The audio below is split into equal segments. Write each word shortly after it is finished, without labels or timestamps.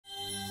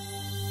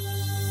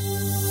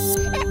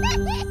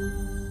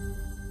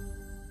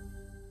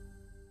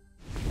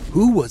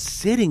Who was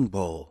Sitting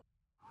Bull?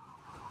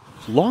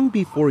 Long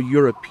before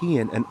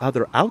European and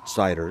other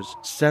outsiders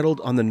settled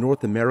on the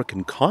North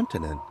American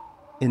continent,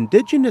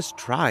 indigenous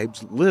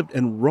tribes lived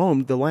and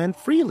roamed the land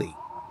freely.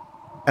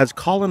 As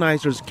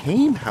colonizers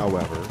came,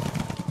 however,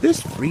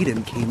 this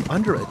freedom came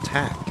under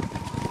attack,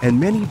 and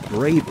many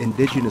brave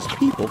indigenous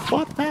people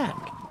fought back.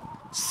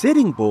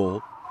 Sitting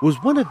Bull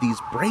was one of these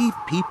brave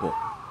people,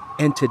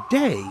 and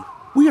today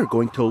we are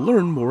going to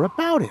learn more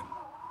about him.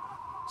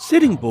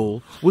 Sitting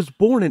Bull was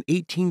born in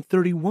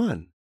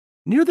 1831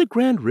 near the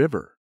Grand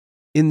River,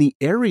 in the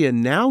area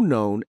now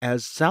known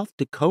as South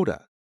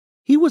Dakota.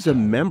 He was a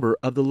member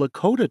of the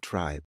Lakota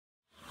tribe.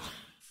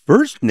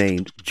 First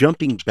named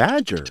Jumping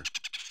Badger,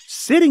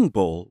 Sitting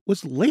Bull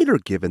was later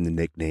given the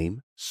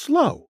nickname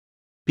Slow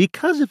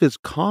because of his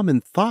calm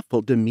and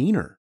thoughtful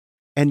demeanor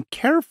and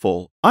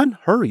careful,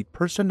 unhurried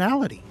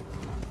personality.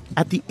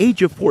 At the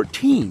age of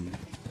 14,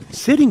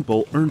 Sitting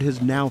Bull earned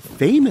his now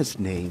famous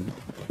name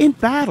in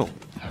battle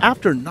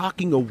after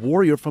knocking a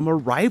warrior from a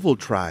rival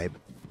tribe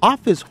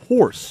off his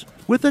horse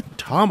with a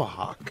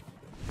tomahawk.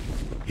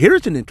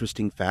 Here's an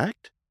interesting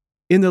fact.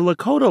 In the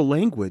Lakota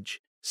language,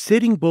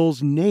 Sitting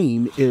Bull's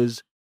name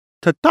is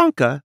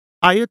Tatanka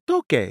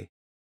Ayatoke.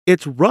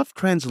 Its rough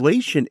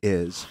translation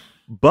is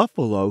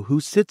buffalo who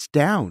sits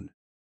down,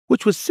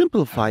 which was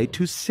simplified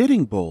to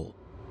Sitting Bull.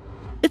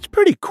 It's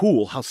pretty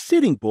cool how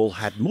Sitting Bull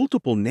had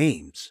multiple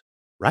names,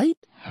 right?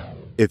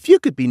 If you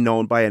could be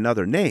known by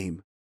another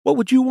name, what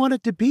would you want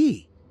it to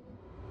be?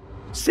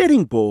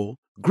 Sitting Bull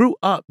grew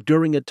up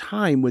during a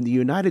time when the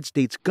United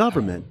States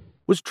government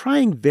was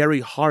trying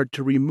very hard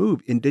to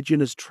remove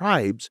indigenous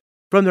tribes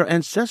from their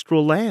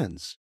ancestral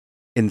lands.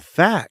 In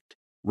fact,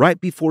 right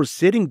before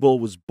Sitting Bull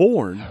was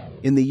born,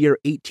 in the year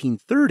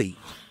 1830,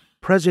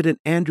 President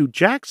Andrew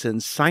Jackson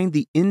signed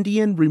the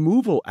Indian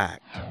Removal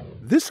Act.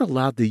 This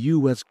allowed the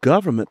U.S.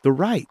 government the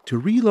right to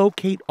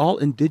relocate all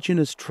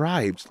indigenous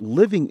tribes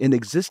living in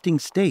existing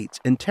states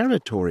and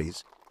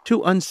territories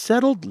to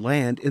unsettled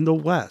land in the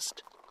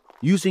West,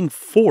 using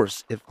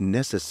force if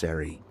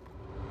necessary.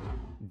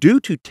 Due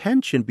to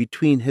tension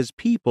between his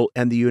people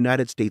and the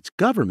United States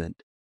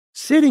government,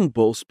 Sitting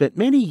Bull spent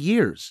many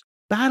years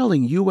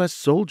battling U.S.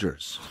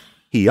 soldiers.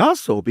 He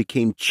also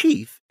became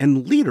chief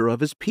and leader of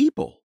his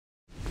people.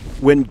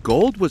 When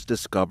gold was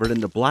discovered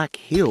in the Black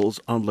Hills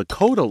on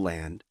Lakota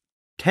land,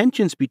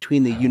 tensions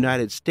between the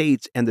United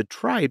States and the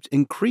tribes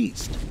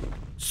increased.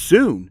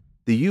 Soon,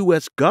 the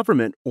U.S.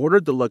 government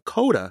ordered the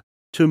Lakota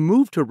to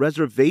move to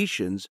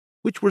reservations,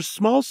 which were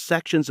small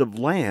sections of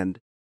land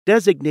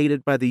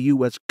designated by the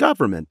U.S.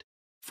 government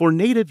for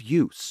native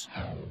use.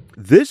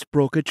 This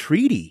broke a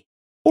treaty,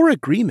 or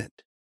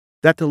agreement,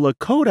 that the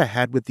Lakota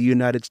had with the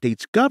United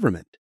States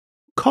government,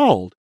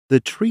 called the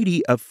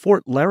Treaty of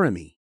Fort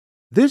Laramie.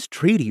 This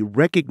treaty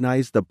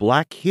recognized the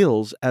Black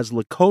Hills as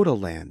Lakota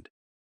land.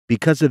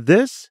 Because of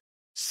this,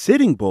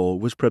 Sitting Bull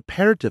was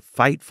prepared to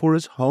fight for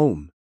his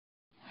home.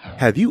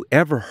 Have you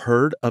ever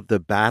heard of the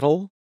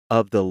Battle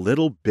of the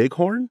Little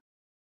Bighorn?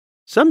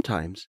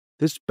 Sometimes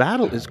this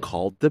battle is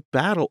called the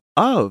Battle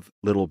of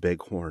Little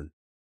Bighorn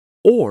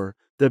or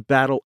the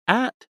Battle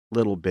at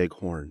Little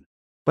Bighorn,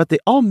 but they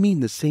all mean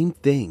the same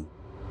thing.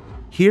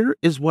 Here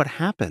is what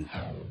happened.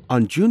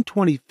 On June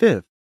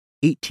 25,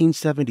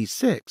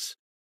 1876,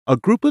 a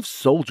group of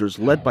soldiers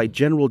led by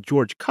General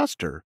George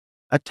Custer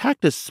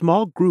attacked a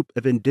small group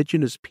of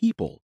indigenous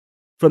people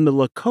from the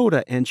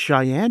Lakota and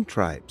Cheyenne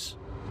tribes.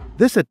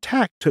 This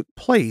attack took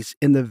place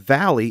in the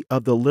valley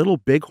of the Little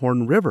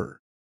Bighorn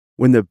River.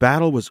 When the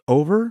battle was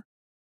over,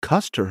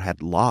 Custer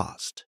had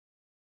lost.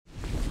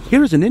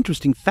 Here's an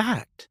interesting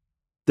fact.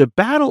 The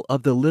Battle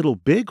of the Little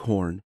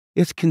Bighorn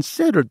is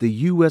considered the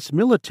U.S.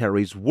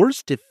 military's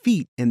worst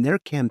defeat in their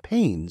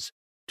campaigns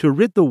to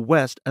rid the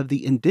West of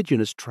the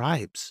indigenous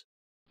tribes.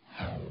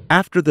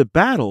 After the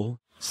battle,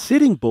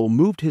 Sitting Bull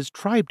moved his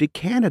tribe to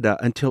Canada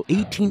until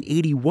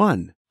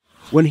 1881,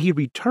 when he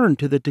returned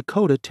to the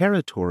Dakota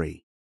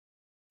Territory.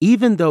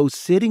 Even though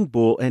Sitting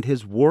Bull and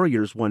his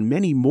warriors won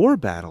many more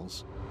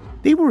battles,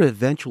 they were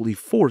eventually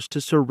forced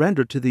to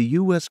surrender to the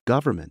U.S.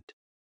 government.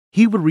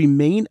 He would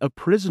remain a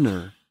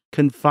prisoner,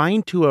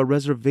 confined to a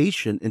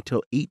reservation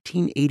until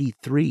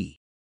 1883.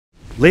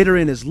 Later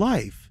in his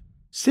life,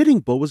 Sitting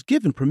Bull was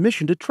given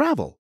permission to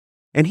travel,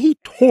 and he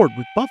toured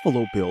with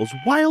Buffalo Bill's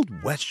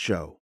Wild West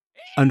show.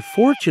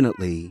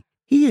 Unfortunately,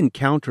 he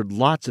encountered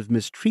lots of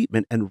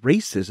mistreatment and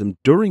racism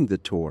during the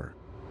tour,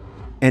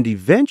 and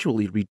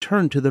eventually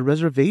returned to the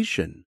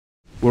reservation,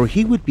 where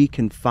he would be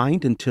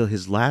confined until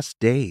his last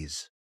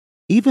days.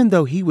 Even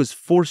though he was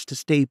forced to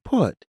stay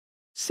put,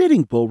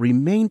 Sitting Bull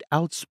remained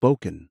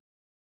outspoken.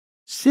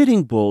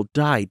 Sitting Bull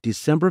died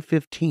December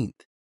 15,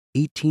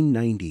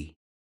 1890.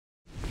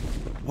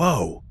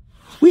 Whoa,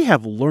 we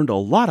have learned a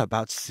lot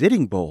about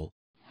Sitting Bull.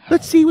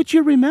 Let's see what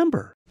you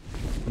remember.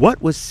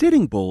 What was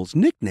Sitting Bull's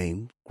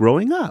nickname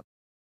growing up?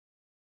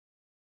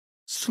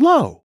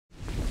 Slow.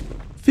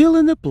 Fill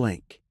in the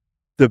blank.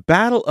 The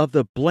Battle of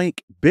the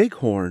Blank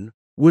Bighorn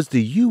was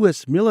the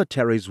U.S.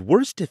 military's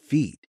worst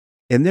defeat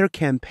in their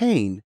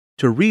campaign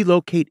to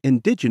relocate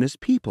indigenous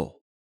people.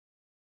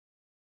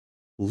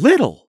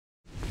 Little.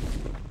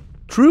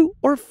 True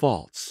or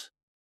false?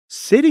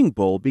 Sitting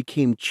Bull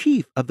became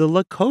chief of the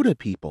Lakota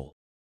people.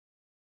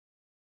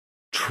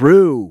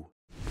 True.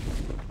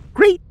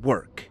 Great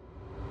work.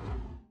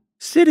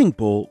 Sitting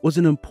Bull was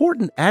an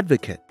important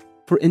advocate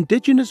for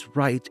indigenous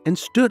rights and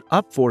stood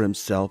up for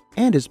himself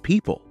and his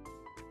people.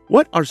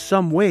 What are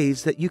some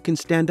ways that you can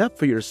stand up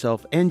for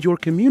yourself and your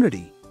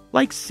community,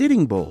 like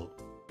Sitting Bull?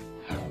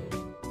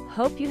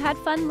 Hope you had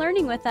fun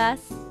learning with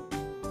us.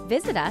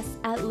 Visit us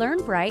at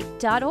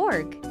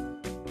learnbright.org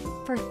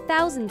for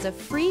thousands of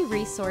free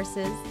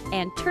resources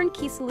and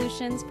turnkey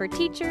solutions for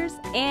teachers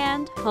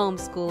and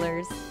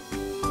homeschoolers.